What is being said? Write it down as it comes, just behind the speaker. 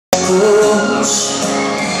goes.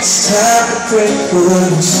 It's time to break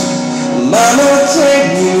rules. Mama played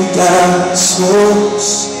me down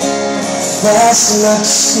slows. Fast enough to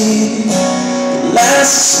see the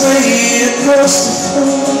last way across the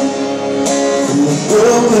floor. And the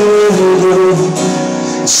world will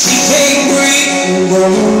and she can't breathe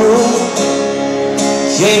anymore.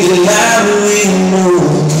 Can't deny what we know.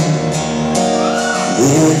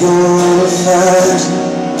 They're gonna find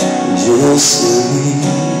just to leave.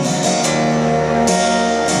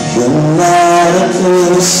 You're not a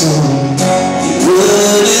person. You're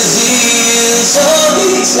a disease. All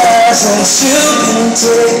these lies that you can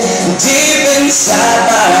take deep inside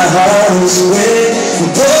my heart is red.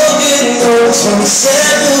 Broken bones from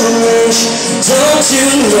separation. Don't you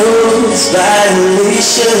know it's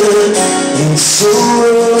violation? It's so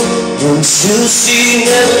wrong. Don't you see?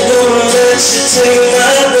 Never gonna let you take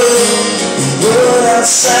my road. The world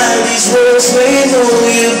outside these walls may know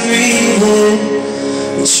you're breathing,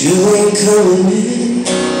 but you ain't coming in.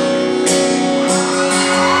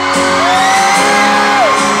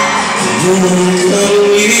 You ain't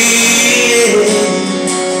coming in.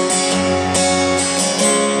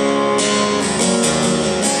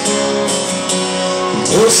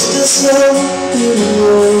 Most of snow in the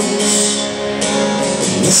roads,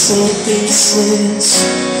 missing pieces.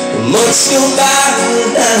 The months go by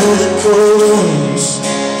without the coals.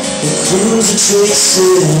 The clues are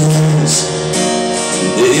traces.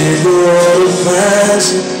 They're gonna find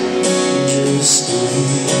you just to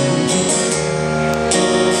leave.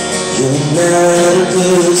 You're not a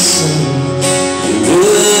person. You're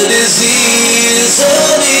a disease.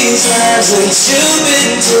 All these lives that you've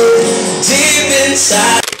been told deep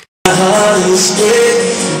inside my heart is break.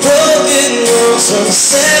 Broken walls from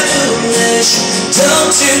separation.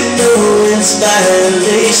 Don't you know it's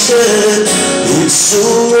violation? It's so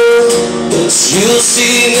wrong, but you'll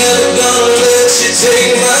see. Never gonna let you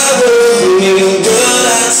take my word from you. The world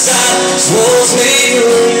outside these walls may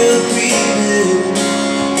know you're breathing.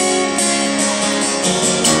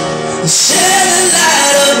 Shed the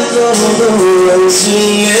light of all the ones who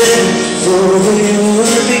met. For you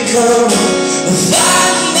would become a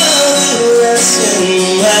father lesson.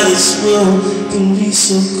 Why this world can be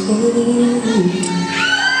so cold.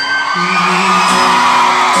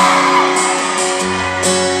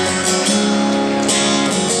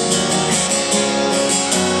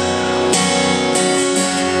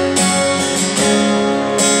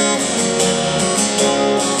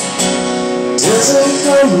 Doesn't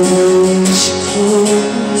come when she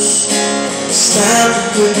calls. It's time to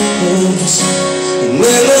break things. And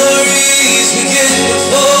memories begin to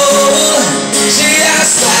fall. She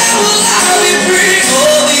asked, how will I be free?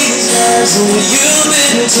 All these lies that you've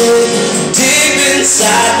been told deep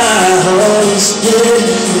inside my heart is dead.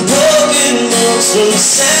 Broken bones from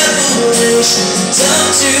separation.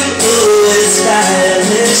 Don't you know it's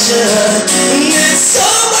violation? And it's so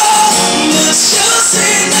wrong, but you'll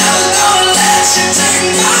see. Never gonna let you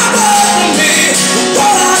take my word from me.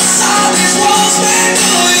 Roll outside these walls, man,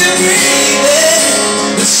 know you're breathing,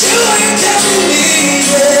 but you ain't coming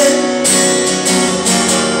leaving.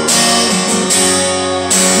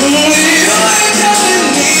 You ain't coming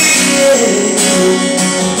leaving.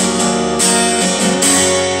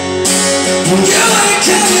 You ain't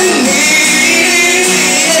coming leaving.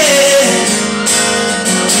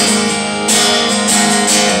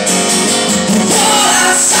 Roll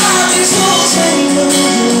outside these walls, man, know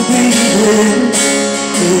you're breathing.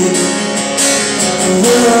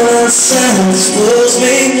 Silence walls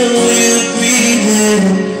may know you're breathing,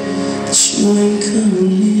 but you ain't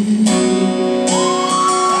coming in.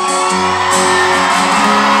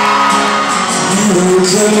 You ain't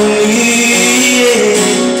coming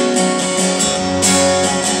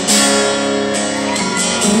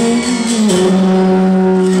in.